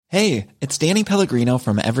Hey, it's Danny Pellegrino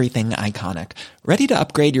from Everything Iconic. Ready to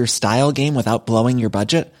upgrade your style game without blowing your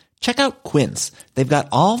budget? Check out Quince. They've got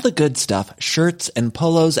all the good stuff, shirts and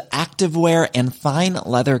polos, activewear, and fine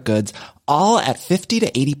leather goods, all at 50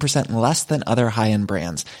 to 80% less than other high-end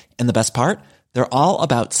brands. And the best part? They're all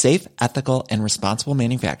about safe, ethical, and responsible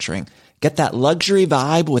manufacturing. Get that luxury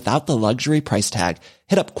vibe without the luxury price tag.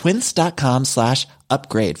 Hit up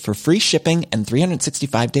quince.com/upgrade for free shipping and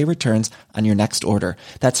 365-day returns on your next order.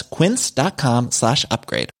 That's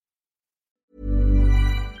quince.com/upgrade.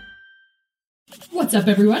 What's up,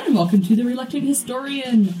 everyone, and welcome to The Reluctant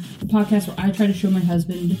Historian, the podcast where I try to show my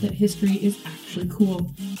husband that history is actually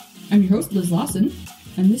cool. I'm your host, Liz Lawson,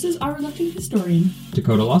 and this is Our Reluctant Historian,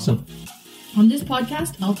 Dakota Lawson. On this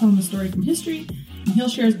podcast, I'll tell him a story from history, and he'll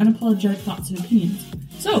share his unapologetic thoughts and opinions.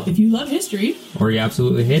 So, if you love history, or you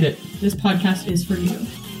absolutely hate it, this podcast is for you.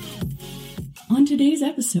 On today's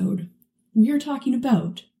episode, we are talking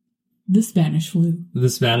about the Spanish flu. The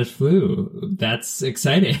Spanish flu. That's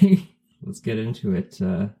exciting. Let's get into it.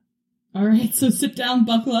 Alright, so sit down,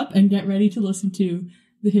 buckle up, and get ready to listen to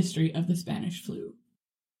the history of the Spanish flu.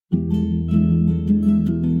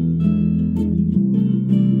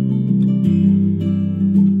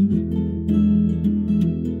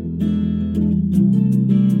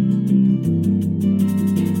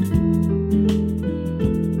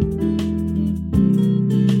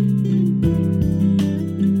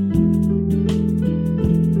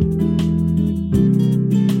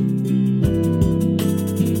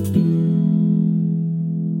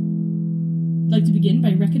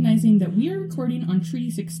 That we are recording on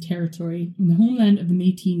Treaty 6 territory in the homeland of the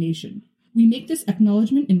Métis Nation. We make this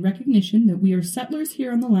acknowledgement in recognition that we are settlers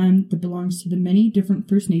here on the land that belongs to the many different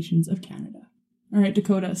First Nations of Canada. Alright,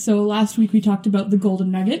 Dakota, so last week we talked about the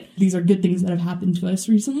Golden Nugget. These are good things that have happened to us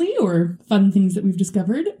recently, or fun things that we've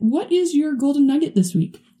discovered. What is your Golden Nugget this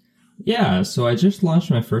week? Yeah, so I just launched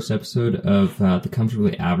my first episode of the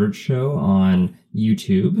Comfortably Average show on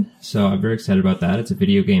YouTube, so I'm very excited about that. It's a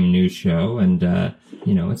video game news show, and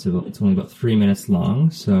it's only about 3 minutes long.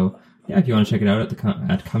 So yeah, if you want to check it out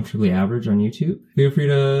at Comfortably Average on YouTube, feel free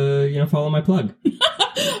to follow my plug.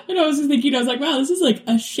 And I was just thinking, I was like, wow, this is like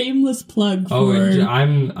a shameless plug.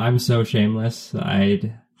 I'm so shameless.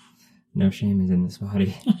 No shame is in this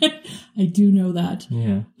body. I do know that.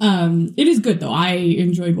 Yeah. It is good, though. I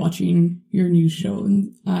enjoyed watching your news show,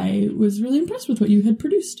 and I was really impressed with what you had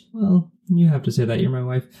produced. Well, you have to say that. You're my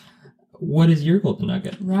wife. What is your Golden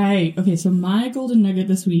Nugget? Right. Okay, so my Golden Nugget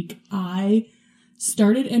this week, I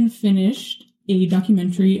started and finished a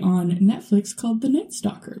documentary on Netflix called The Night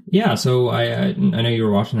Stalker. Yeah, so I know you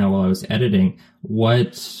were watching that while I was editing.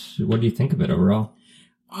 What do you think of it overall?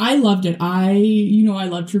 I loved it. I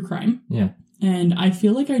love true crime. Yeah. And I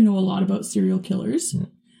feel like I know a lot about serial killers. Yeah.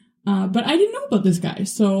 But I didn't know about this guy,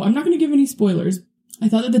 so I'm not going to give any spoilers. I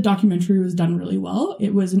thought that the documentary was done really well.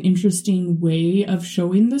 It was an interesting way of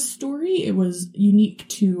showing this story. It was unique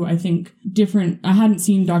to, I think, I hadn't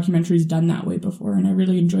seen documentaries done that way before, and I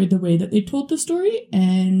really enjoyed the way that they told the story.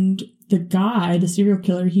 And the guy, the serial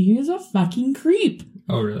killer, he is a fucking creep.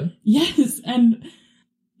 Oh, really? Yes, and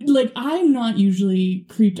I'm not usually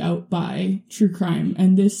creeped out by true crime,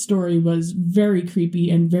 and this story was very creepy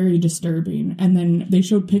and very disturbing. And then they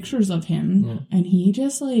showed pictures of him, and he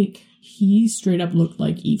just, he straight up looked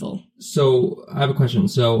like evil. So, I have a question.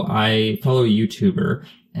 So, I follow a YouTuber,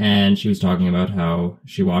 and she was talking about how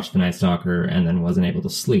she watched The Night Stalker and then wasn't able to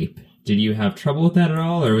sleep. Did you have trouble with that at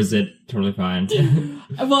all, or was it totally fine?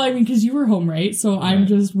 Well, I mean, because you were home, right? So I'm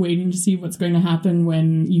just waiting to see what's going to happen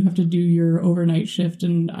when you have to do your overnight shift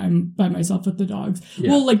and I'm by myself with the dogs. Yeah.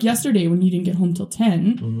 Well, like yesterday when you didn't get home till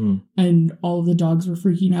 10 and all of the dogs were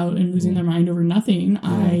freaking out and losing their mind over nothing,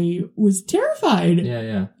 I was terrified.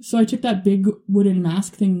 Yeah. So I took that big wooden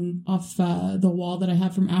mask thing off the wall that I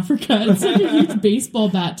have from Africa. It's like a huge baseball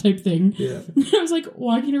bat type thing. Yeah. I was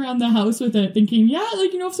walking around the house with it thinking,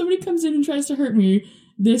 if somebody comes in and tries to hurt me,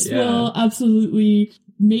 this will absolutely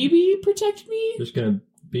maybe protect me. Just gonna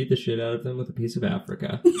beat the shit out of them with a piece of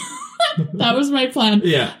Africa. That was my plan.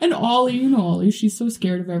 Yeah. And Ollie, she's so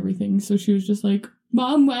scared of everything. So she was just like,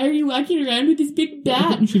 Mom, why are you walking around with this big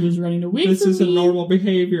bat? And she was running away from me. This isn't normal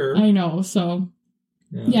behavior. I know. So,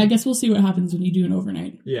 yeah, I guess we'll see what happens when you do an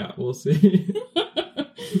overnight. Yeah, we'll see.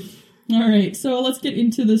 All right. So let's get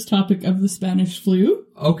into this topic of the Spanish flu.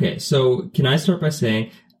 Okay. So can I start by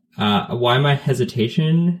saying why my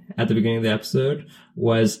hesitation at the beginning of the episode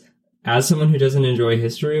was, as someone who doesn't enjoy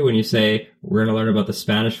history, when you say, we're going to learn about the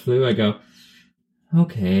Spanish flu, I go,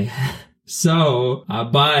 okay. So,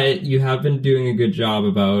 but you have been doing a good job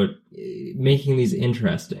about making these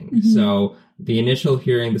interesting. Mm-hmm. So the initial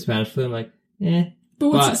hearing the Spanish flu, I'm like,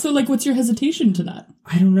 But what's your hesitation to that?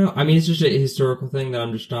 I don't know. I mean, it's just a historical thing that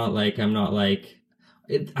I'm just not like,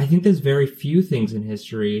 I think there's very few things in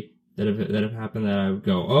history that have happened that I would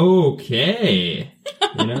go, okay.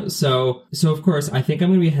 You know? So of course, I think I'm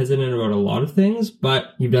going to be hesitant about a lot of things,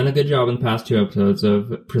 but you've done a good job in the past 2 episodes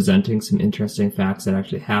of presenting some interesting facts that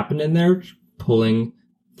actually happened in there, pulling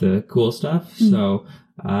the cool stuff. Mm. So,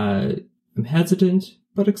 I'm hesitant,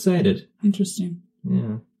 but excited. Interesting.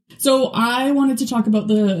 Yeah. So I wanted to talk about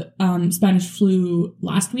the Spanish flu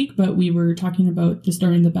last week, but we were talking about the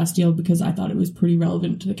storming the Bastille because I thought it was pretty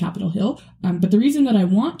relevant to the Capitol Hill. But the reason that I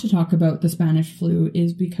want to talk about the Spanish flu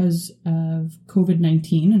is because of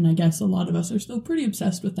COVID-19, and I guess a lot of us are still pretty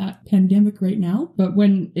obsessed with that pandemic right now. But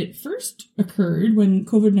when it first occurred, when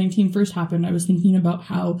COVID-19 first happened, I was thinking about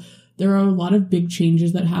how there are a lot of big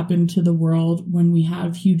changes that happen to the world when we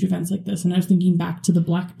have huge events like this. And I was thinking back to the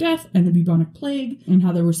Black Death and the bubonic plague and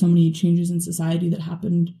how there were so many changes in society that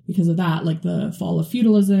happened because of that, like the fall of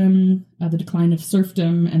feudalism, the decline of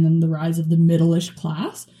serfdom, and then the rise of the middle-ish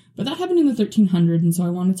class. But that happened in the 1300s, and so I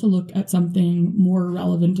wanted to look at something more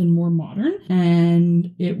relevant and more modern.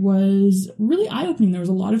 And it was really eye-opening. There was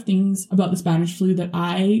a lot of things about the Spanish flu that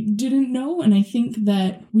I didn't know, and I think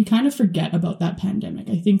that we kind of forget about that pandemic.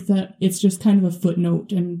 I think that it's just kind of a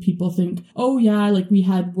footnote, and people think, oh yeah, like we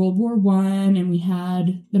had World War I, and we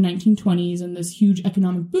had the 1920s and this huge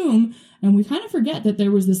economic boom, and we kind of forget that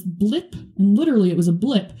there was this blip, and literally it was a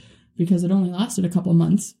blip, because it only lasted a couple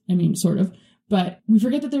months. I mean, sort of. But we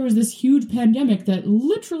forget that there was this huge pandemic that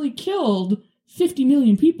literally killed 50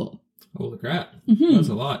 million people. Holy crap. Mm-hmm. That's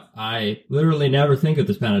a lot. I literally never think of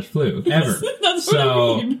the Spanish flu, ever. That's what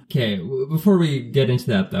I mean. Okay, before we get into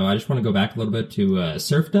that, though, I just want to go back a little bit to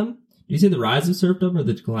serfdom. Do you say the rise of serfdom or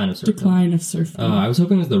the decline of serfdom? Decline of serfdom. I was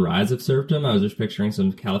hoping it was the rise of serfdom. I was just picturing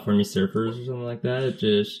some California surfers or something like that.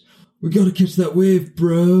 We gotta catch that wave,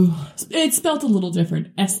 bro. It's spelled a little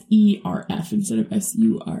different. S-E-R-F instead of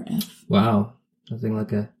S-U-R-F. Wow. Nothing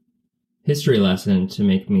like a history lesson to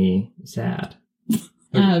make me sad.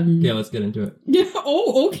 Okay, let's get into it. Yeah.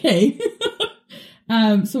 Oh, okay.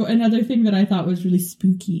 So another thing that I thought was really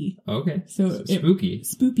spooky. Okay. Spooky.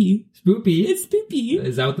 Spoopy. It's spoopy.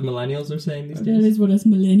 Is that what the millennials are saying these days? That is what us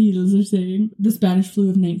millennials are saying. The Spanish flu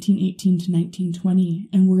of 1918 to 1920,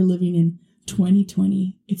 and we're living in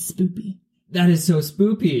 2020. It's spoopy. That is so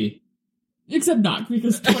spoopy. Except not,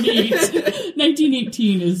 because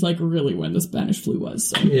 1918 is like really when the Spanish flu was.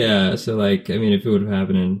 So. Yeah, so like, I mean, if it would have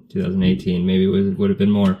happened in 2018, maybe it would have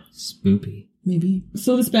been more spoopy. Maybe.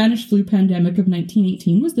 So the Spanish flu pandemic of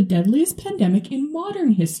 1918 was the deadliest pandemic in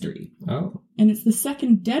modern history. Oh. And it's the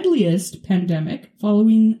second deadliest pandemic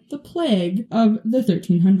following the plague of the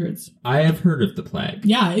 1300s. I have heard of the plague.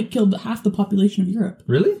 Yeah, it killed half the population of Europe.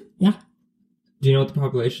 Really? Yeah. Do you know what the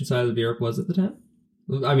population size of Europe was at the time?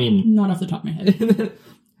 I mean... Not off the top of my head.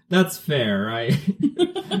 That's fair.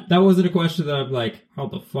 That wasn't a question that I'm like, how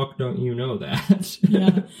the fuck don't you know that?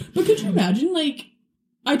 Yeah. But could you imagine, like,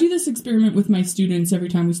 I do this experiment with my students every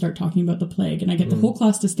time we start talking about the plague, and I get the whole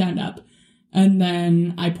class to stand up, and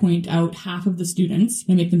then I point out half of the students,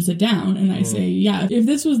 and make them sit down, and I say, yeah, if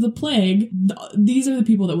this was the plague, these are the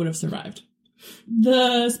people that would have survived.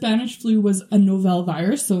 The Spanish flu was a novel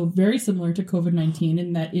virus, so very similar to COVID-19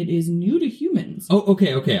 in that it is new to humans. Oh,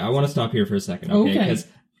 okay. I want to stop here for a second, okay? Because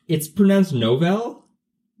it's pronounced novel?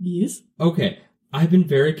 Yes. Okay. I've been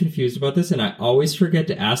very confused about this, and I always forget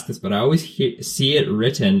to ask this, but I always see it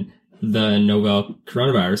written, the novel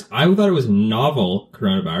coronavirus. I thought it was novel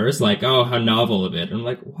coronavirus, like, oh, how novel of it. I'm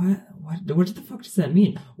like, what the fuck does that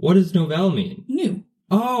mean? What does novel mean? New.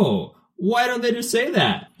 Oh, why don't they just say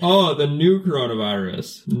that? Oh, the new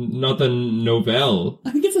coronavirus, not the novel.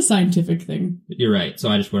 I think it's a scientific thing. You're right, so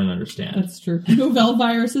I just wouldn't understand. That's true. Novel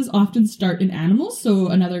viruses often start in animals, so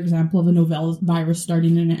another example of a novel virus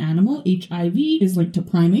starting in an animal, HIV, is linked to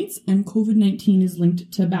primates, and COVID-19 is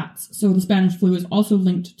linked to bats. So the Spanish flu is also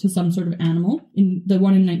linked to some sort of animal. The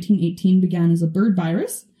one in 1918 began as a bird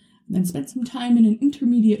virus, then spent some time in an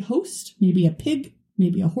intermediate host, maybe a pig,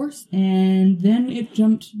 maybe a horse, and then it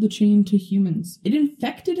jumped the chain to humans. It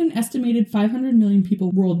infected an estimated 500 million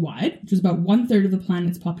people worldwide, which is about 1/3 of the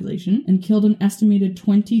planet's population, and killed an estimated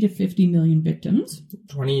 20 to 50 million victims.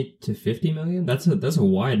 20 to 50 million? That's a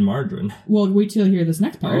wide margin. Well, wait till you hear this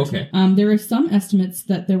next part. Oh, okay. There are some estimates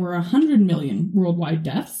that there were 100 million worldwide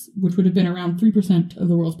deaths, which would have been around 3% of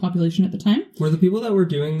the world's population at the time. Were the people that were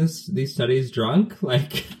doing these studies drunk?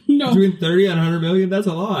 Like, no. Between 30 and 100 million? That's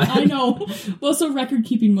a lot. I know. Well, so record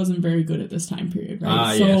keeping wasn't very good at this time period,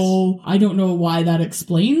 right? So yes. I don't know why that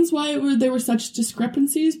explains why there were such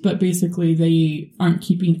discrepancies, but basically they aren't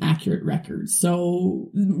keeping accurate records.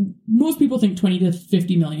 So most people think 20 to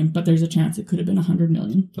 50 million, but there's a chance it could have been 100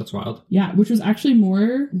 million. That's wild. Yeah, which was actually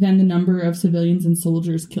more than the number of civilians and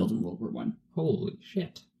soldiers killed in World War I. Holy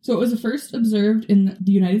shit. So it was first observed in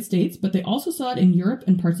the United States, but they also saw it in Europe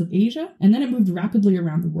and parts of Asia, and then it moved rapidly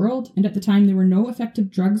around the world, and at the time there were no effective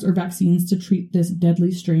drugs or vaccines to treat this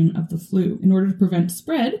deadly strain of the flu. In order to prevent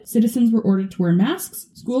spread, citizens were ordered to wear masks,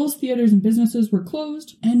 schools, theaters, and businesses were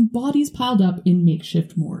closed, and bodies piled up in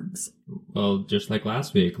makeshift morgues. Well, just like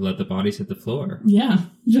last week, let the bodies hit the floor. Yeah,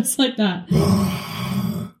 just like that.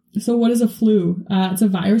 So what is a flu? It's a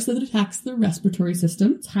virus that attacks the respiratory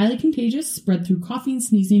system. It's highly contagious, spread through coughing,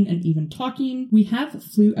 sneezing, and even talking. We have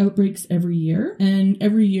flu outbreaks every year, and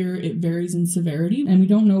every year it varies in severity, and we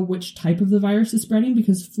don't know which type of the virus is spreading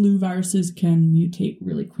because flu viruses can mutate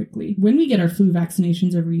really quickly. When we get our flu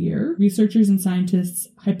vaccinations every year, researchers and scientists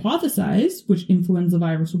hypothesize which influenza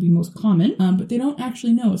virus will be most common, but they don't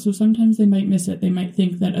actually know, so sometimes they might miss it. They might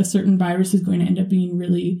think that a certain virus is going to end up being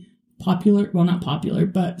really popular, well, not popular,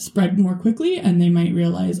 but spread more quickly, and they might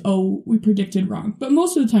realize, oh, we predicted wrong. But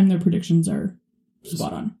most of the time, their predictions are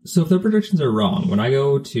spot on. So if their predictions are wrong, when I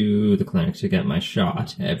go to the clinic to get my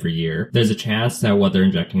shot every year, there's a chance that what they're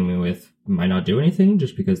injecting me with might not do anything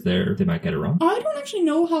just because they might get it wrong? I don't actually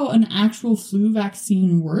know how an actual flu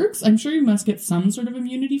vaccine works. I'm sure you must get some sort of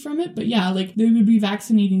immunity from it, but yeah, like they would be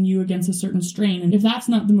vaccinating you against a certain strain, and if that's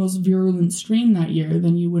not the most virulent strain that year,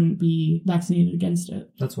 then you wouldn't be vaccinated against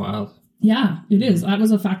it. That's wild. Yeah, it is. That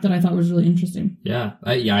was a fact that I thought was really interesting. Yeah,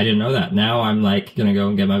 I didn't know that. Now I'm like gonna go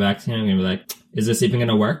and get my vaccine. I'm gonna be like, is this even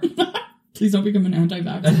gonna work? Please don't become an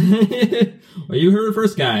anti-vaxxer. Well, you heard it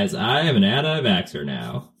first, guys. I am an anti-vaxxer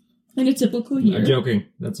now. In a typical year. I'm joking.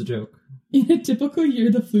 That's a joke. In a typical year,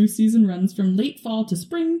 the flu season runs from late fall to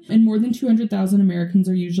spring, and more than 200,000 Americans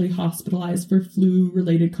are usually hospitalized for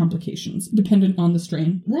flu-related complications, dependent on the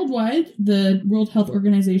strain. Worldwide, the World Health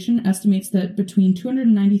Organization estimates that between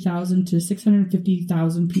 290,000 to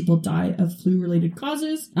 650,000 people die of flu-related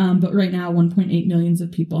causes, but right now 1.8 million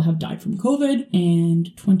of people have died from COVID,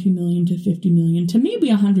 and 20 million to 50 million to maybe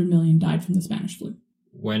 100 million died from the Spanish flu.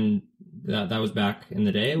 When that was back in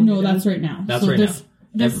the day? No, that's right now. That's right now.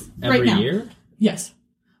 Every right year? Yes.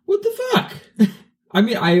 What the fuck? I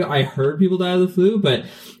mean, I heard people die of the flu, but,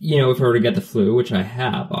 you know, if I were to get the flu, which I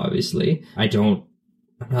have, obviously, I'm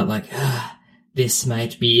not like, this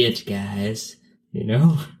might be it, guys. You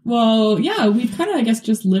know? Well, yeah, we've kind of, I guess,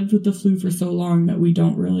 just lived with the flu for so long that we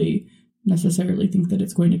don't really necessarily think that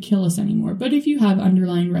it's going to kill us anymore. But if you have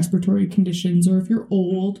underlying respiratory conditions, or if you're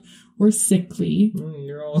old or sickly,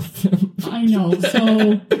 you're all of them. I know.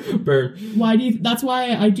 So Burn. That's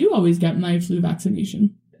why I do always get my flu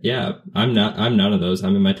vaccination. Yeah, I'm none of those.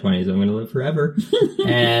 I'm in my 20s. I'm going to live forever.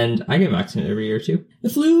 And I get vaccinated every year too. The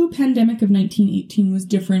flu pandemic of 1918 was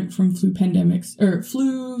different from flu pandemics or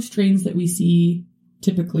flu strains that we see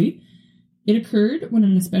typically. It occurred when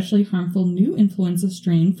an especially harmful new influenza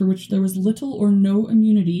strain for which there was little or no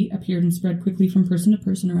immunity appeared and spread quickly from person to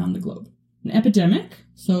person around the globe. An epidemic,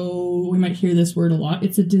 so we might hear this word a lot.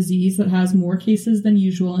 It's a disease that has more cases than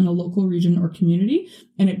usual in a local region or community,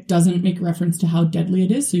 and it doesn't make reference to how deadly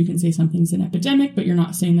it is. So you can say something's an epidemic, but you're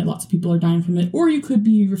not saying that lots of people are dying from it, or you could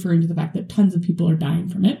be referring to the fact that tons of people are dying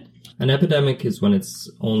from it. An epidemic is when it's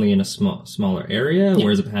only in a smaller area,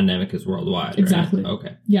 whereas a pandemic is worldwide, exactly. Right?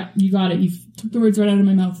 Okay. Yeah, you got it. You took the words right out of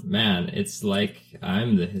my mouth. Man, it's like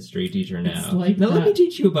I'm the history teacher now. It's like now that. Let me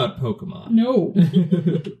teach you about Pokemon. No.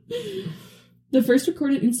 The first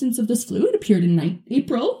recorded instance of this flu, it appeared in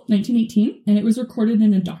April 1918, and it was recorded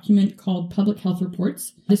in a document called Public Health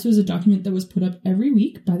Reports. This was a document that was put up every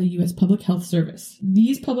week by the U.S. Public Health Service.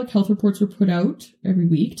 These public health reports were put out every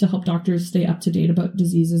week to help doctors stay up to date about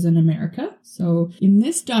diseases in America. So in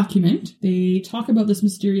this document, they talk about this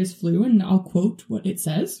mysterious flu, and I'll quote what it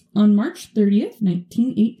says. On March 30th,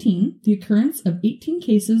 1918, the occurrence of 18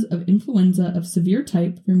 cases of influenza of severe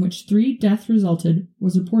type, from which 3 deaths resulted,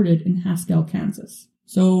 was reported in Haskell, Kansas.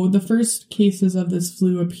 So the first cases of this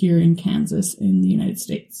flu appear in Kansas in the United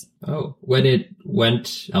States. Oh, when it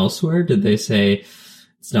went elsewhere, did they say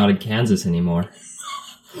it's not in Kansas anymore?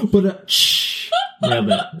 But nailed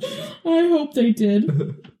that. I hope they did.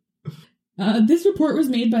 This report was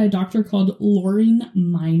made by a doctor called Loring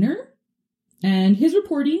Miner, and his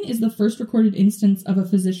reporting is the first recorded instance of a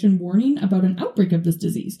physician warning about an outbreak of this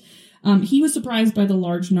disease. He was surprised by the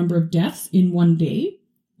large number of deaths in one day,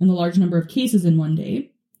 and the large number of cases in one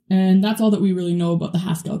day. And that's all that we really know about the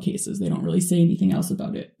Haskell cases. They don't really say anything else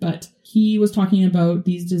about it. But he was talking about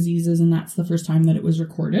these diseases, and that's the first time that it was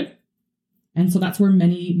recorded. And so that's where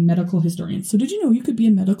many medical historians... So did you know you could be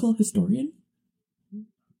a medical historian?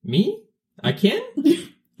 Me? I can?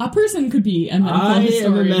 A person could be a medical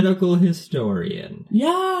historian. I am a medical historian.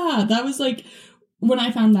 Yeah, that was like... When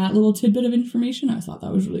I found that little tidbit of information, I thought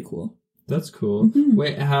that was really cool. That's cool. Mm-hmm.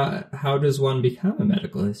 Wait, how does one become a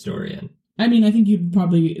medical historian? I mean, I think you'd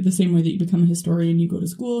probably, the same way that you become a historian, you go to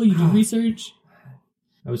school, you do research.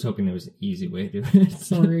 I was hoping there was an easy way to do it.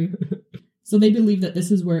 Sorry. So they believe that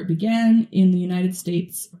this is where it began in the United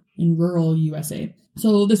States, in rural USA.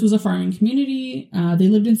 So this was a farming community. They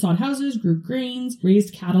lived in sod houses, grew grains,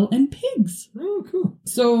 raised cattle and pigs. Oh, cool.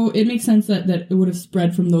 So it makes sense that it would have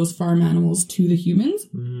spread from those farm animals to the humans.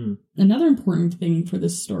 Mm. Another important thing for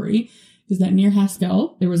this story is that near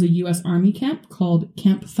Haskell, there was a U.S. Army camp called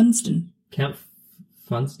Camp Funston. Camp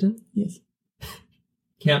Funston? Yes.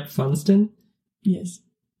 Camp Funston? Yes.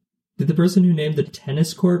 Did the person who named the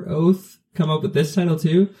tennis court oath come up with this title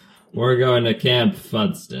too? We're going to Camp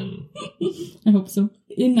Funston. I hope so.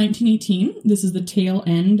 In 1918, this is the tail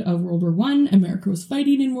end of World War I. America was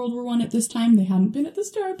fighting in World War I at this time. They hadn't been at the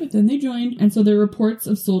start, but then they joined. And so there are reports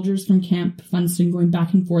of soldiers from Camp Funston going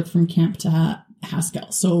back and forth from camp to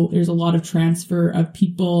Haskell. So there's a lot of transfer of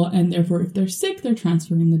people, and therefore if they're sick, they're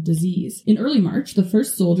transferring the disease. In early March, the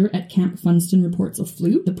first soldier at Camp Funston reports a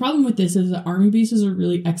flu. The problem with this is that army bases are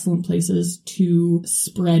really excellent places to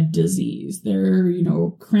spread disease. They're,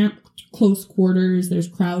 cramped, close quarters, there's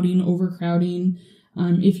crowding, overcrowding.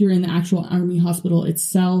 If you're in the actual army hospital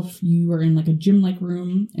itself, you are in like a gym-like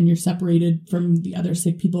room and you're separated from the other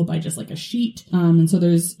sick people by just like a sheet. And so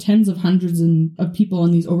there's tens of hundreds of people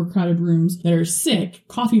in these overcrowded rooms that are sick,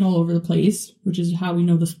 coughing all over the place, which is how we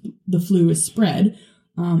know the flu is spread.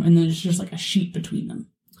 And then it's just like a sheet between them.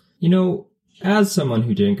 As someone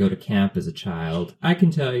who didn't go to camp as a child, I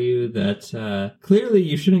can tell you that clearly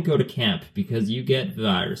you shouldn't go to camp because you get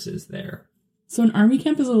viruses there. So an army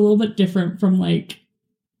camp is a little bit different from like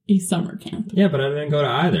a summer camp. Yeah, but I didn't go to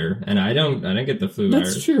either, and I don't get the flu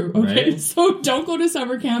virus. That's true. Okay, right? So don't go to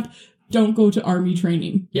summer camp. Don't go to army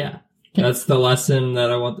training. Yeah, okay. That's the lesson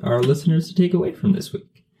that I want our listeners to take away from this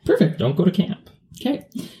week. Perfect. Don't go to camp. Okay.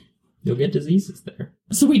 You'll get diseases there.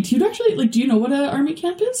 So wait, do you know what an army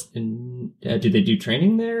camp is? And do they do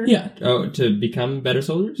training there? Yeah. Oh, to become better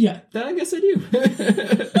soldiers? Yeah. Then I guess I do.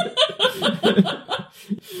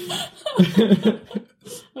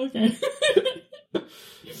 Okay.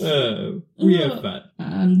 We have fun.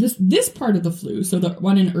 This part of the flu, so the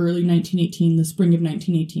one in early 1918, the spring of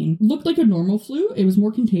 1918, looked like a normal flu. It was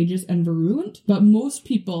more contagious and virulent, but most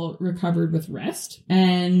people recovered with rest.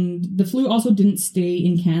 And the flu also didn't stay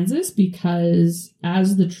in Kansas because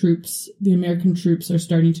as the American troops are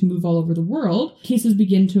starting to move all over the world, cases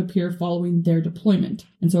begin to appear following their deployment.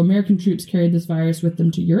 And so American troops carried this virus with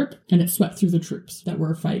them to Europe, and it swept through the troops that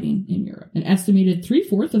were fighting in Europe. An estimated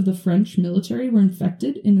 3/4 of the French military were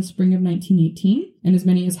infected in the spring of 1918, and as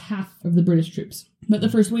many as half of the British troops. But the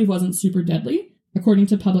first wave wasn't super deadly. According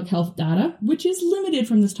to public health data, which is limited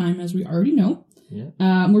from this time, as we already know,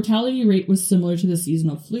 mortality rate was similar to the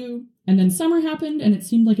seasonal flu. And then summer happened, and it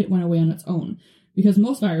seemed like it went away on its own. Because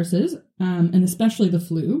most viruses, and especially the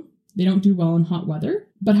flu, they don't do well in hot weather.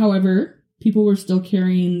 But however, people were still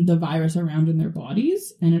carrying the virus around in their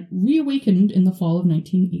bodies, and it reawakened in the fall of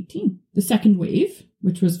 1918. The second wave,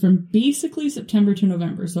 which was from basically September to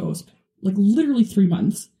November, so it was like literally 3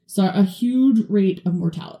 months, saw a huge rate of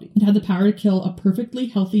mortality. It had the power to kill a perfectly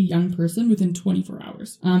healthy young person within 24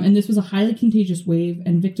 hours. And this was a highly contagious wave,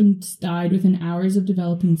 and victims died within hours of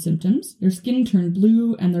developing symptoms. Their skin turned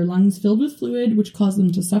blue, and their lungs filled with fluid, which caused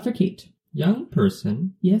them to suffocate. Young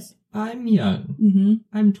person? Yes. I'm young. Mm-hmm.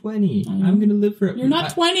 I'm 20. I'm going to live for... You're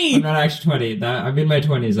not 20! I'm not actually 20. I'm in my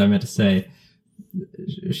 20s, I meant to say.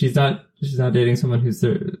 She's not dating someone who's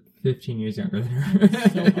 15 years younger than her.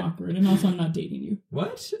 That's so awkward. And also, I'm not dating you.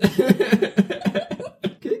 What?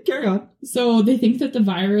 Carry on. So they think that the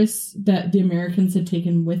virus that the Americans had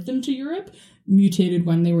taken with them to Europe mutated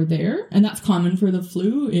when they were there. And that's common for the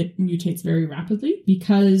flu. It mutates very rapidly.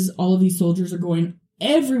 Because all of these soldiers are going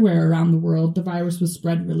everywhere around the world, the virus was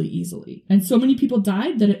spread really easily. And so many people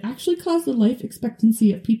died that it actually caused the life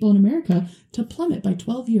expectancy of people in America to plummet by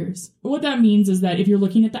 12 years. What that means is that if you're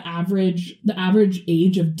looking at the average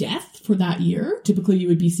age of death for that year, typically you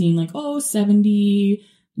would be seeing like, 70,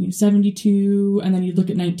 72, and then you'd look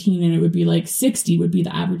at 19 and it would be like 60 would be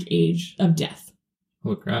the average age of death.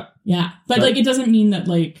 Holy crap. Yeah. But it doesn't mean that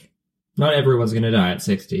not everyone's going to die at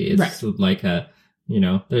 60. It's right. like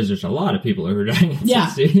there's just a lot of people who are dying at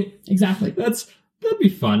 60. Exactly. That's That'd be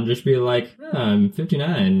fun. Just be like, I'm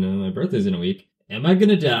 59 and my birthday's in a week. Am I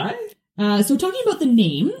gonna die? So talking about the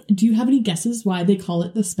name, do you have any guesses why they call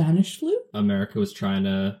it the Spanish flu? America was trying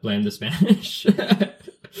to blame the Spanish.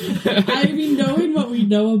 I mean, knowing what we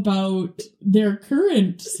know about their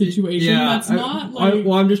current situation, that's not like...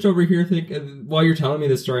 I'm just over here thinking, while you're telling me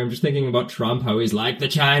this story, I'm just thinking about Trump, how he's like, the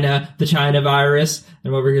China virus.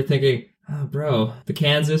 And I'm over here thinking, oh, bro, the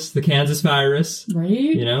Kansas virus. Right?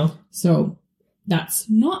 You know? So... that's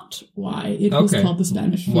not why it was called the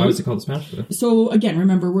Spanish flu. Why was it called the Spanish flu? So again,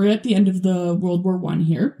 remember, we're at the end of the World War I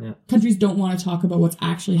here. Yeah. Countries don't want to talk about what's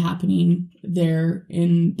actually happening there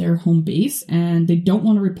in their home base, and they don't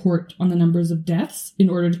want to report on the numbers of deaths in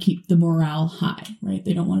order to keep the morale high, right?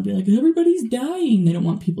 They don't want to be like, everybody's dying. They don't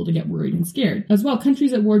want people to get worried and scared. As well,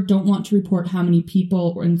 countries at war don't want to report how many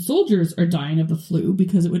people and soldiers are dying of the flu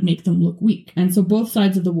because it would make them look weak. And so both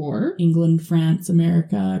sides of the war, England, France,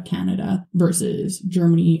 America, Canada, versus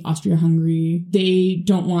Germany, Austria-Hungary, they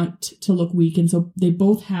don't want to look weak, and so they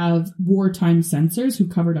both have wartime censors who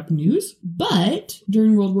covered up news. But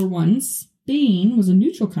during World War I, Spain was a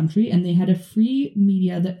neutral country, and they had a free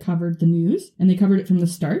media that covered the news, and they covered it from the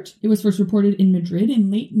start. It was first reported in Madrid in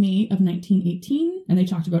late May of 1918, and they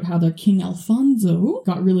talked about how their King Alfonso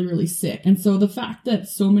got really, really sick. And so the fact that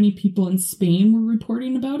so many people in Spain were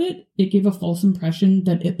reporting about it, it gave a false impression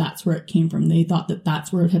that that's where it came from. They thought that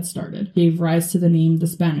that's where it had started. Gave rise to the name the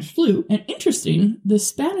Spanish flu. And interesting, the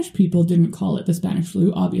Spanish people didn't call it the Spanish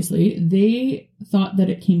flu, obviously. They thought that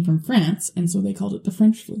it came from France, and so they called it the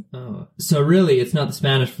French flu. Oh. So really, it's not the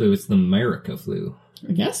Spanish flu, it's the America flu.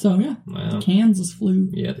 I guess so, yeah. Wow. The Kansas flu.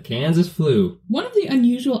 Yeah, the Kansas flu. One of the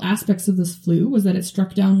unusual aspects of this flu was that it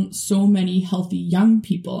struck down so many healthy young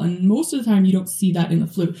people, and most of the time you don't see that in the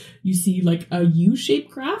flu. You see like a U-shaped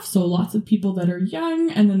graph, so lots of people that are young,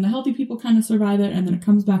 and then the healthy people kind of survive it, and then it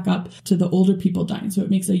comes back up to the older people dying, so it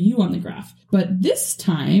makes a U on the graph. But this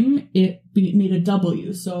time, it made a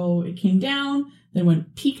W, so it came down, then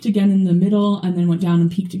peaked again in the middle, and then went down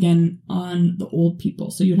and peaked again on the old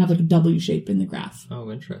people. So you'd have like a W shape in the graph.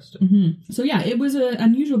 Oh, interesting. Mm-hmm. So yeah, it was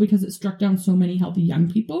unusual because it struck down so many healthy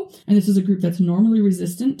young people. And this is a group that's normally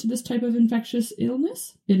resistant to this type of infectious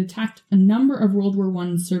illness. It attacked a number of World War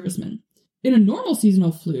I servicemen. In a normal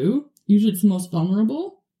seasonal flu, usually it's the most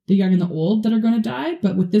vulnerable, the young and the old, that are going to die.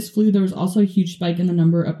 But with this flu, there was also a huge spike in the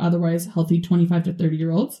number of otherwise healthy 25 to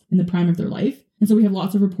 30-year-olds in the prime of their life. And so we have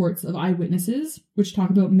lots of reports of eyewitnesses, which talk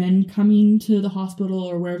about men coming to the hospital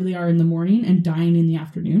or wherever they are in the morning and dying in the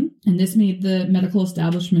afternoon. And this made the medical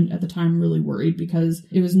establishment at the time really worried because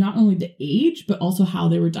it was not only the age, but also how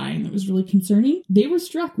they were dying that was really concerning. They were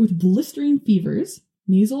struck with blistering fevers,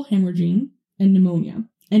 nasal hemorrhaging, and pneumonia.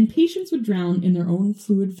 And patients would drown in their own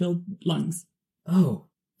fluid-filled lungs. Oh,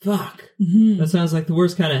 fuck. Mm-hmm. That sounds like the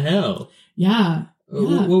worst kind of hell. Yeah.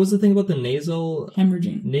 Yeah. What was the thing about the nasal...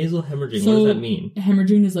 hemorrhaging. Nasal hemorrhaging, So, what does that mean?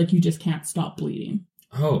 Hemorrhaging is like you just can't stop bleeding.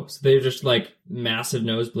 Oh, so they're just like massive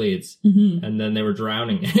nosebleeds, Mm-hmm. and then they were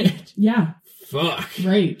drowning in it. Yeah. Fuck.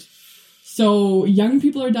 Right. So young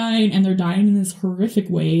people are dying, and they're dying in this horrific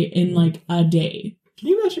way in like a day. Can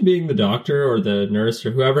you imagine being the doctor or the nurse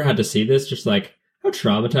or whoever had to see this? Just like, how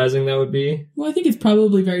traumatizing that would be. Well, I think it's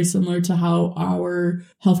probably very similar to how our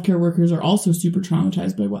healthcare workers are also super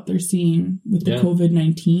traumatized by what they're seeing with the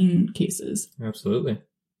COVID-19 cases. Absolutely.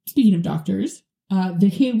 Speaking of doctors,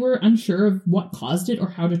 they were unsure of what caused it or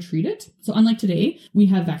how to treat it. So unlike today, we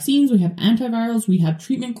have vaccines, we have antivirals, we have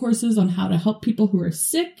treatment courses on how to help people who are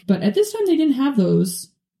sick. But at this time, they didn't have those.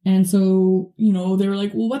 And so, you know, they were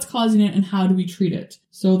like, well, what's causing it and how do we treat it?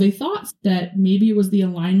 So they thought that maybe it was the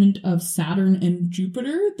alignment of Saturn and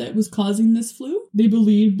Jupiter that was causing this flu. They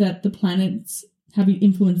believed that the planets having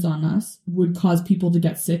influence on us would cause people to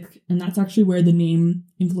get sick. And that's actually where the name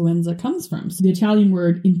influenza comes from. So the Italian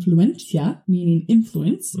word influenza, meaning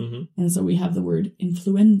influence. Mm-hmm. And so we have the word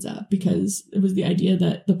influenza because it was the idea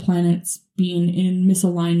that the planets being in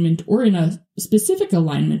misalignment or in a specific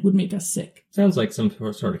alignment would make us sick. Sounds like some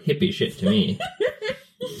sort of hippie shit to me.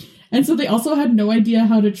 And so they also had no idea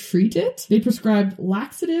how to treat it. They prescribed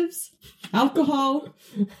laxatives, alcohol.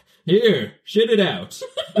 Here, shit it out.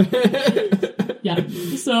 Yeah.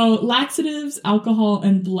 So laxatives, alcohol,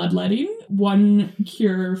 and bloodletting. One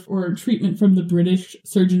cure or treatment from the British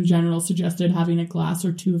Surgeon General suggested having a glass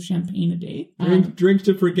or two of champagne a day. Drink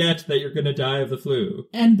to forget that you're going to die of the flu.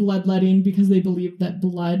 And bloodletting because they believed that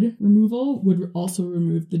blood removal would also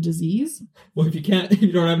remove the disease. Well, if you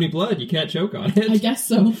don't have any blood, you can't choke on it. I guess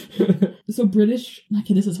so. So British,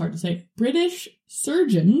 okay, this is hard to say. British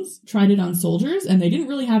Surgeons tried it on soldiers, and they didn't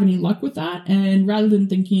really have any luck with that. And rather than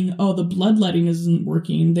thinking, oh, the bloodletting isn't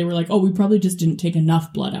working, they were like, oh, we probably just didn't take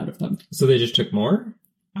enough blood out of them. So they just took more?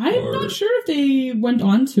 I'm not sure if they went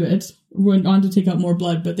on to take out more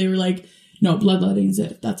blood, but they were like, no, bloodletting's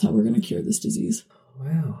it. That's how we're going to cure this disease.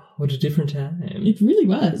 Wow, what a different time. It really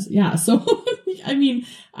was, yeah. So, I mean,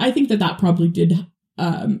 I think that probably did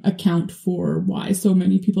account for why so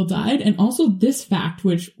many people died. And also this fact,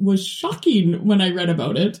 which was shocking when I read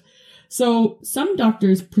about it. So some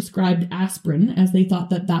doctors prescribed aspirin as they thought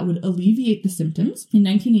that would alleviate the symptoms. In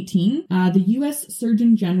 1918, the U.S.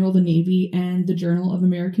 Surgeon General of the Navy and the Journal of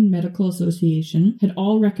American Medical Association had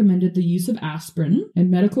all recommended the use of aspirin,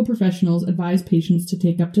 and medical professionals advised patients to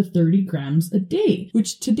take up to 30 grams a day,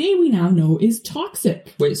 which today we now know is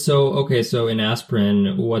toxic. Wait, so in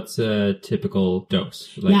aspirin, what's a typical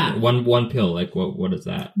dose? Like Yeah. one pill, like what is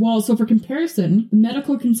that? Well, so for comparison, the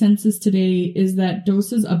medical consensus today is that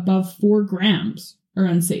doses above 4 grams are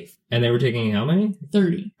unsafe. And they were taking how many?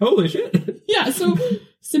 30. Holy shit. Yeah, so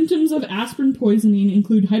symptoms of aspirin poisoning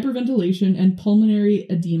include hyperventilation and pulmonary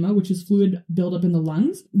edema, which is fluid buildup in the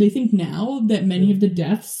lungs. They think now that many of the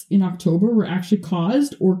deaths in October were actually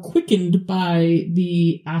caused or quickened by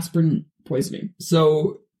the aspirin poisoning.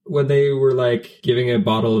 So when they were like giving a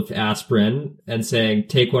bottle of aspirin and saying,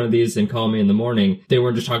 take one of these and call me in the morning, they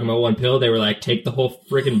weren't just talking about one pill. They were like, take the whole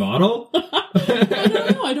freaking bottle. I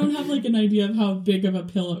don't know. I don't have like an idea of how big of a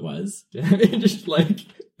pill it was. Just like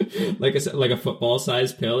a football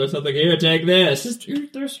sized pill or something. Here, take this. Just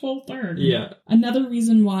eat this whole thing. Yeah. Another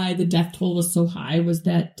reason why the death toll was so high was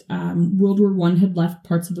that World War I had left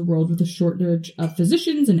parts of the world with a shortage of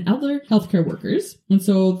physicians and other healthcare workers. And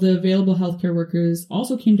so the available healthcare workers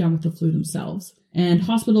also came down with the flu themselves. And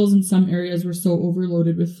hospitals in some areas were so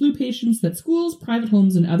overloaded with flu patients that schools, private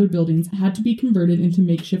homes, and other buildings had to be converted into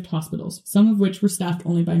makeshift hospitals, some of which were staffed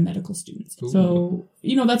only by medical students. Ooh. So,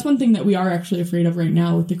 that's one thing that we are actually afraid of right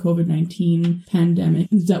now with the COVID-19 pandemic,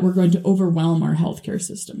 is that we're going to overwhelm our healthcare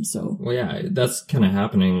system. So, Well, yeah, that's kind of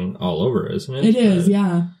happening all over, isn't it? it is,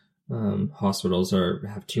 yeah. Hospitals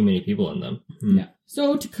have too many people in them. Yeah.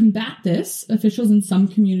 So to combat this, officials in some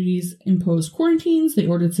communities imposed quarantines. They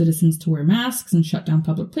ordered citizens to wear masks and shut down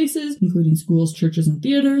public places, including schools, churches, and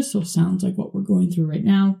theaters. So sounds like what we're going through right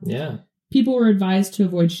now. Yeah. People were advised to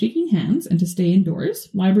avoid shaking hands and to stay indoors.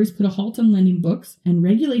 Libraries put a halt on lending books, and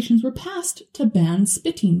regulations were passed to ban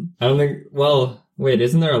spitting. I don't think, well, wait,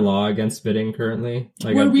 isn't there a law against spitting currently?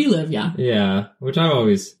 Where we live, yeah. Yeah, which I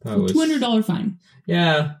always thought was... $200 fine.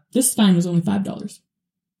 Yeah. This fine was only $5.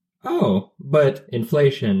 Oh, but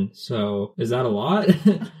inflation, so is that a lot?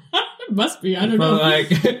 It must be, I don't know. Like,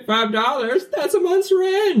 $5, that's a month's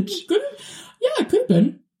rent! Yeah, it could have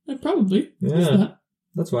been. Probably. Yeah.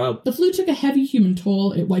 That's wild. The flu took a heavy human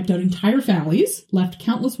toll. It wiped out entire families, left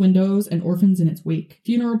countless widows and orphans in its wake.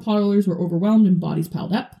 Funeral parlors were overwhelmed and bodies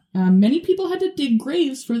piled up. Many people had to dig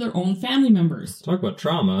graves for their own family members. Talk about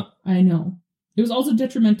trauma. I know. It was also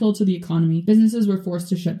detrimental to the economy. Businesses were forced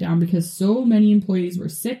to shut down because so many employees were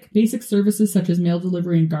sick. Basic services such as mail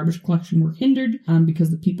delivery and garbage collection were hindered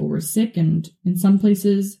because the people were sick, and in some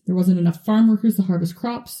places there wasn't enough farm workers to harvest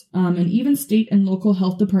crops. And even state and local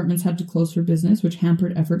health departments had to close for business, which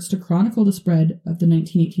hampered efforts to chronicle the spread of the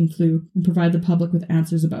 1918 flu and provide the public with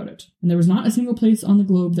answers about it. And there was not a single place on the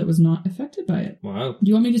globe that was not affected by it. Wow. Do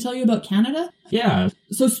you want me to tell you about Canada? Yeah.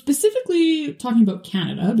 So specifically talking about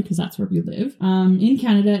Canada, because that's where we live, in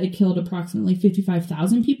Canada, it killed approximately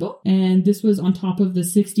 55,000 people, and this was on top of the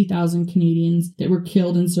 60,000 Canadians that were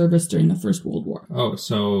killed in service during the First World War. Oh,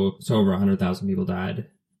 so over 100,000 people died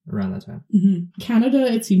around that time. Mm-hmm.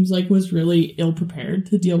 Canada, it seems like, was really ill-prepared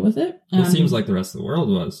to deal with it. It seems like the rest of the world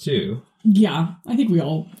was, too. Yeah, I think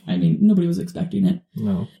nobody was expecting it.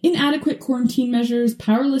 No. Inadequate quarantine measures,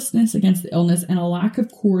 powerlessness against the illness, and a lack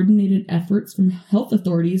of coordinated efforts from health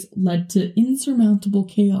authorities led to insurmountable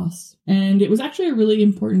chaos. And it was actually a really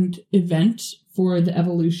important event for the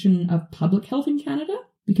evolution of public health in Canada,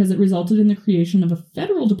 because it resulted in the creation of a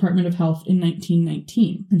federal Department of Health in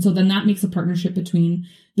 1919. And so then that makes a partnership between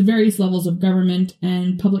the various levels of government,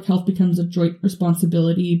 and public health becomes a joint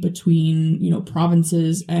responsibility between,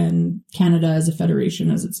 provinces and Canada as a federation,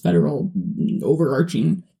 as its federal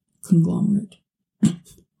overarching conglomerate.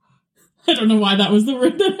 I don't know why that was the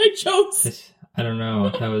word that I chose. I don't know.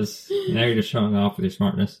 Now you're just showing off with your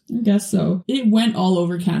smartness. I guess so. It went all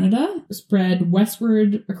over Canada, spread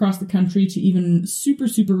westward across the country to even super,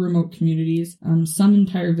 super remote communities. Some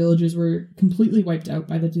entire villages were completely wiped out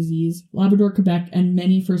by the disease. Labrador, Quebec, and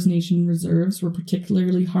many First Nation reserves were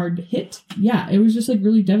particularly hard hit. Yeah, it was just like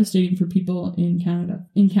really devastating for people in Canada.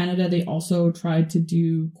 In Canada, they also tried to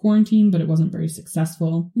do quarantine, but it wasn't very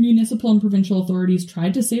successful. Municipal and provincial authorities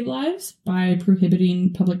tried to save lives by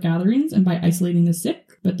prohibiting public gatherings and by isolating the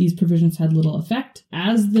sick, but these provisions had little effect.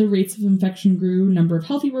 As the rates of infection grew, number of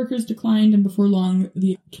healthy workers declined, and before long,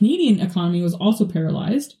 the Canadian economy was also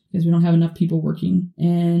paralyzed because we don't have enough people working.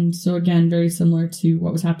 And so again, very similar to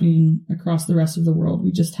what was happening across the rest of the world.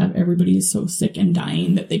 We just have everybody is so sick and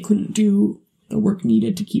dying that they couldn't do the work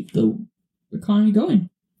needed to keep the economy going.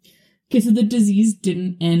 Okay, so the disease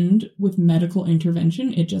didn't end with medical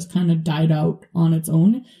intervention. It just kind of died out on its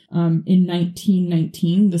own. In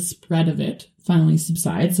 1919, the spread of it finally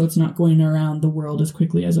subsides, so it's not going around the world as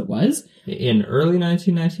quickly as it was. In early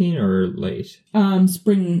 1919 or late?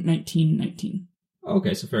 Spring 1919.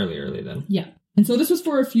 Okay, so fairly early then. Yeah. And so this was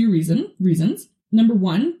for a few reasons. Number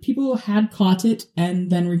one, people had caught it and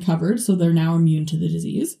then recovered, so they're now immune to the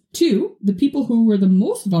disease. Two, the people who were the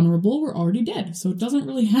most vulnerable were already dead, so it doesn't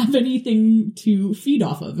really have anything to feed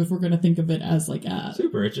off of if we're going to think of it as like a...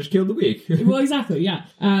 Super, it just killed the weak. Well, exactly, yeah.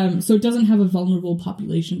 So it doesn't have a vulnerable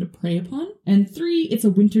population to prey upon. And three, it's a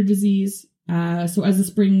winter disease. So as the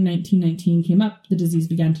spring 1919 came up, the disease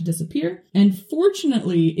began to disappear. And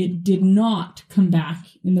fortunately, it did not come back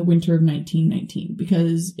in the winter of 1919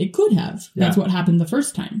 because it could have. Yeah. That's what happened the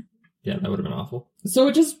first time. Yeah, that would have been awful. So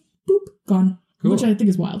it just, boop, gone. Cool. Which I think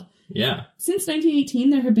is wild. Yeah. Since 1918,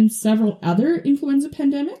 there have been several other influenza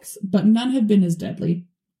pandemics, but none have been as deadly.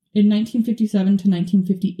 In 1957 to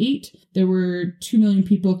 1958, there were 2 million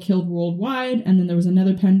people killed worldwide, and then there was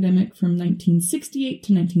another pandemic from 1968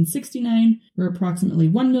 to 1969, where approximately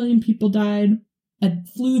 1 million people died. A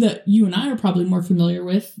flu that you and I are probably more familiar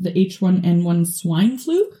with, the H1N1 swine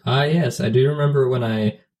flu. Yes, I do remember when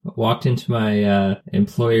I walked into my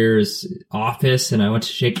employer's office and I went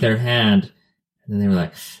to shake their hand. And they were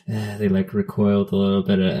like, they like recoiled a little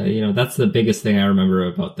bit. That's the biggest thing I remember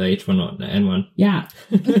about the H1N1. Yeah.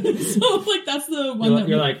 So like that's the one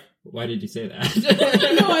you're like, why did you say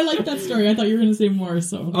that? No, I like that story. I thought you were going to say more.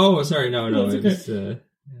 So. Oh, sorry. No. It's okay.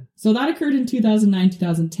 So that occurred in 2009,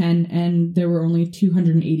 2010, and there were only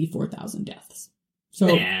 284,000 deaths. So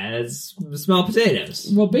yeah, it's small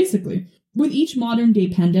potatoes. Well, basically. With each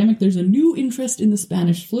modern-day pandemic, there's a new interest in the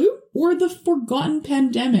Spanish flu or the forgotten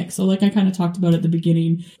pandemic. So like I kind of talked about at the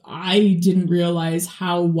beginning, I didn't realize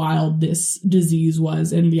how wild this disease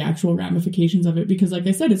was and the actual ramifications of it because, like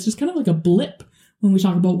I said, it's just kind of like a blip when we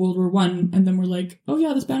talk about World War I, and then we're like, oh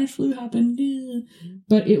yeah, the Spanish flu happened.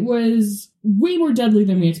 But it was way more deadly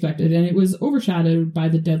than we expected, and it was overshadowed by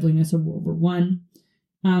the deadliness of World War I.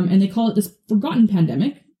 And they call it this forgotten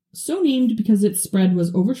pandemic. So named because its spread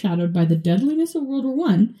was overshadowed by the deadliness of World War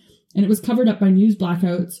I, and it was covered up by news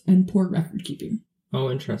blackouts and poor record keeping.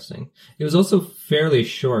 Oh, interesting. It was also fairly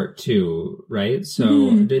short, too, right? So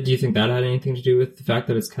do you think that had anything to do with the fact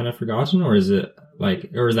that it's kind of forgotten, or is that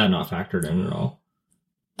not factored in at all?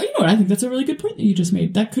 You know what? I think that's a really good point that you just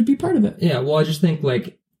made. That could be part of it. Yeah, well, I just think,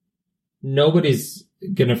 nobody's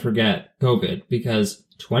gonna forget COVID because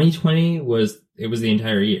 2020 was the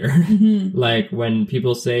entire year. Mm-hmm. When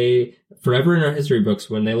people say forever in our history books,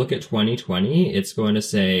 when they look at 2020, it's going to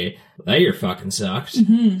say that year fucking sucked.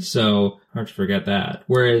 Mm-hmm. So hard to forget that.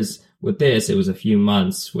 Whereas with this, it was a few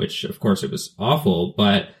months, which of course it was awful,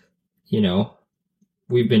 but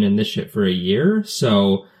we've been in this shit for a year.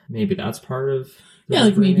 So maybe that's part of. Yeah,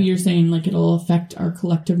 maybe you're saying it'll affect our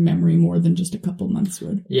collective memory more than just a couple months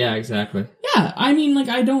would. Yeah, exactly. Yeah, I mean,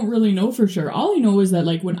 I don't really know for sure. All I know is that,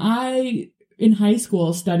 when I, in high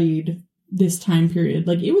school, studied this time period,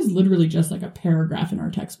 it was literally just, a paragraph in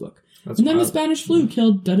our textbook. That's and then wild. The Spanish flu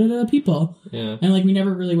killed da-da-da people. Yeah. And, we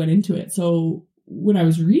never really went into it. So, when I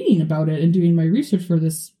was reading about it and doing my research for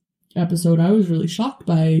this episode, I was really shocked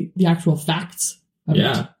by the actual facts of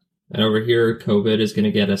it. And over here, COVID is going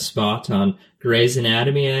to get a spot on Grey's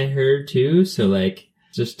Anatomy, I heard, too. So,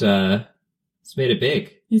 it's made it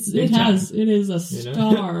big. It has. It is a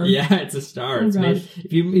star. Yeah, it's a star. It's made,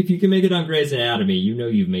 if you can make it on Grey's Anatomy,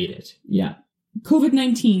 you've made it. Yeah.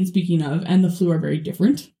 COVID-19, speaking of, and the flu are very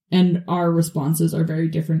different. And our responses are very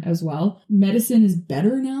different as well. Medicine is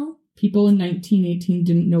better now. People in 1918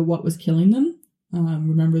 didn't know what was killing them.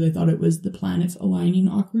 Remember, they thought it was the planets aligning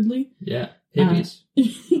awkwardly. Yeah. Hippies.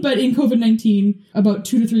 But in COVID-19, about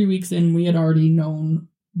 2 to 3 weeks in, we had already known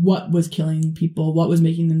what was killing people, what was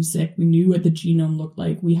making them sick. We knew what the genome looked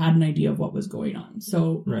like. We had an idea of what was going on.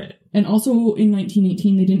 So, right. And also in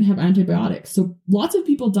 1918, they didn't have antibiotics. So lots of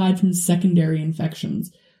people died from secondary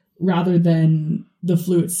infections rather than the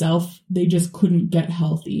flu itself. They just couldn't get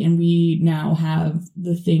healthy. And we now have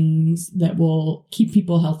the things that will keep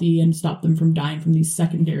people healthy and stop them from dying from these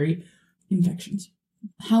secondary infections.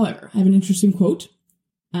 However, I have an interesting quote.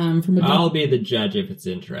 I'll be the judge if it's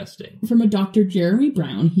interesting. From a Dr. Jeremy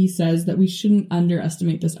Brown, he says that we shouldn't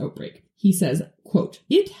underestimate this outbreak. He says, quote,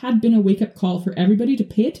 "It had been a wake-up call for everybody to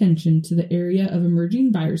pay attention to the area of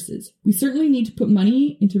emerging viruses. We certainly need to put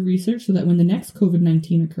money into research so that when the next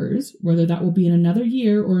COVID-19 occurs, whether that will be in another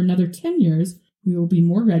year or another 10 years, we will be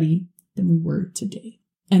more ready than we were today."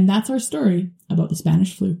 And that's our story about the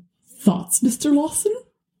Spanish flu. Thoughts, Mr. Lawson?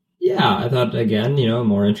 Yeah, I thought, again,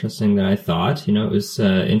 more interesting than I thought. It was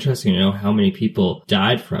interesting to know how many people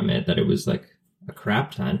died from it, that it was like a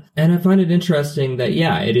crap ton. And I find it interesting that,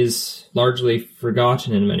 yeah, it is largely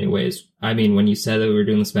forgotten in many ways. I mean, when you said that we were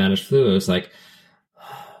doing the Spanish flu, I was like,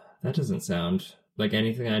 that doesn't sound like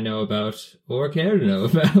anything I know about or care to know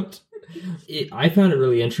about. I found it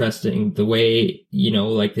really interesting the way,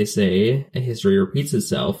 like they say, history repeats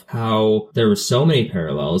itself, how there were so many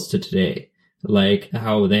parallels to today. Like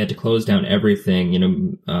how they had to close down everything,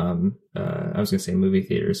 I was going to say movie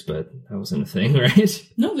theaters, but that wasn't a thing, right?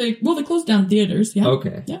 No, they closed down theaters. Yeah.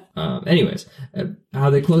 Okay. Yeah. Anyways,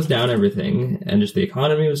 how they closed down everything and just the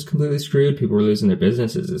economy was completely screwed. People were losing their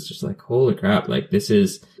businesses. It's just like, holy crap. Like this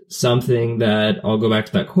is something that I'll go back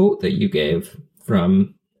to that quote that you gave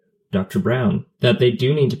from Dr. Brown, that they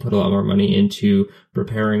do need to put a lot more money into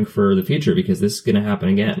preparing for the future because this is going to happen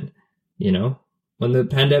again, When the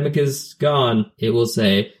pandemic is gone, it will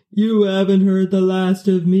say, "You haven't heard the last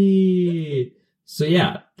of me." So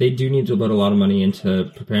yeah, they do need to put a lot of money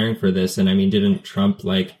into preparing for this. And I mean, didn't Trump,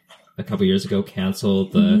 like, a couple years ago cancel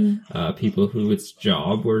the people whose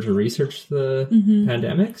job were to research the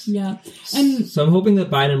pandemics? Yeah. And so I'm hoping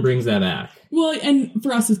that Biden brings that back. Well, and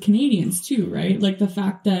for us as Canadians too, right? Like the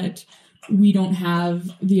fact that we don't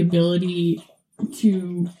have the ability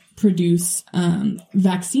to produce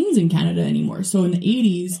vaccines in Canada anymore. So in the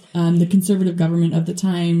 80s, the Conservative government of the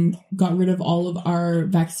time got rid of all of our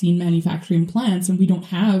vaccine manufacturing plants, and we don't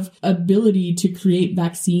have ability to create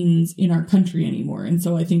vaccines in our country anymore. And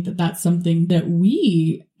so I think that that's something that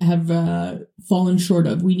we have fallen short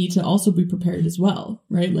of. We need to also be prepared as well,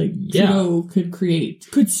 right? Like Trudeau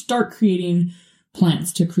could start creating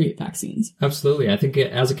plants to create vaccines. Absolutely. I think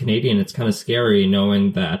as a Canadian, it's kind of scary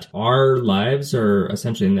knowing that our lives are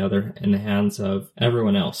essentially in the hands of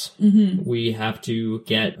everyone else. Mm-hmm. We have to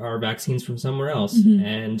get our vaccines from somewhere else. Mm-hmm.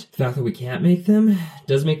 And the fact that we can't make them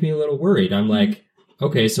does make me a little worried. I'm like,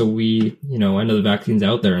 okay, so we, I know the vaccine's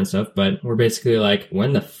out there and stuff, but we're basically like,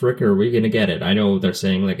 when the frick are we going to get it? I know they're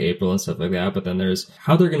saying like April and stuff like that, but then there's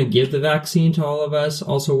how they're going to give the vaccine to all of us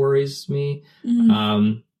also worries me.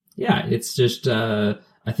 Mm-hmm. Yeah, it's just, I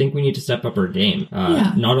think we need to step up our game.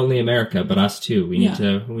 Not only America, but us too. We need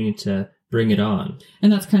to bring it on.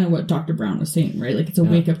 And that's kind of what Dr. Brown was saying, right? Like it's a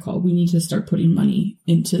wake-up call. We need to start putting money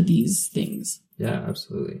into these things. Yeah,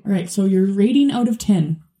 absolutely. All right, so your rating out of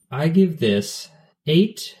 10. I give this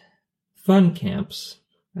 8 fun camps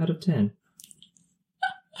out of 10.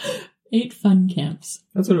 8 fun camps.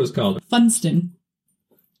 That's what it was called. Funston.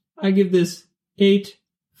 I give this 8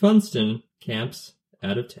 Funston camps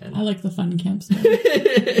out of 10. I like the fun camps.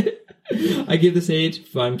 I give this 8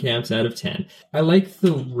 fun camps out of 10. I like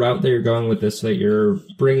the route that you're going with this, so that you're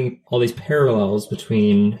bringing all these parallels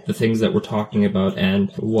between the things that we're talking about and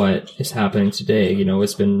what is happening today.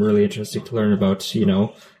 It's been really interesting to learn about,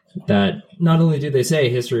 that not only do they say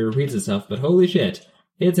history repeats itself, but holy shit,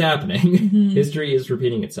 it's happening. Mm-hmm. History is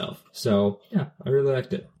repeating itself. So, yeah, I really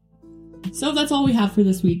liked it. So that's all we have for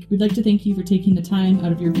this week. We'd like to thank you for taking the time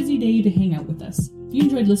out of your busy day to hang out with us. If you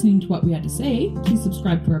enjoyed listening to what we had to say, please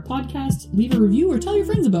subscribe to our podcast, leave a review, or tell your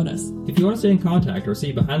friends about us. If you want to stay in contact or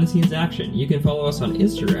see behind-the-scenes action, you can follow us on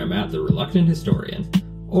Instagram at The Reluctant Historian.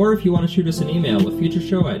 Or if you want to shoot us an email with future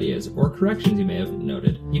show ideas or corrections you may have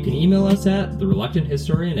noted, you can email us at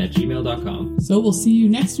thereluctanthistorian@gmail.com. So we'll see you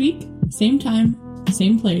next week, same time,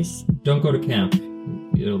 same place. Don't go to camp.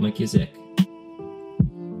 It'll make you sick.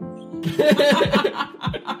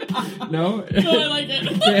 No? No, I like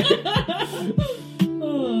it.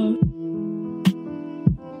 Oh.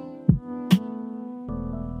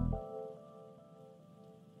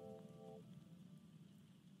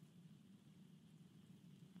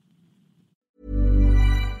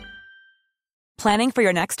 Planning for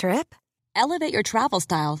your next trip? Elevate your travel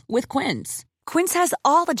style with Quince. Quince has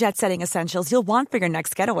all the jet-setting essentials you'll want for your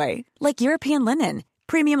next getaway, like European linen,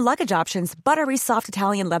 premium luggage options, buttery soft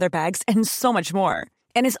Italian leather bags, and so much more.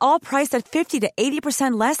 And is all priced at 50 to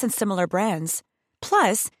 80% less than similar brands.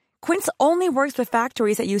 Plus, Quince only works with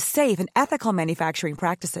factories that use safe and ethical manufacturing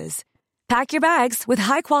practices. Pack your bags with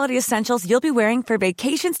high-quality essentials you'll be wearing for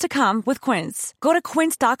vacations to come with Quince. Go to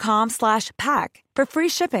quince.com/pack for free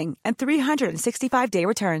shipping and 365-day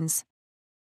returns.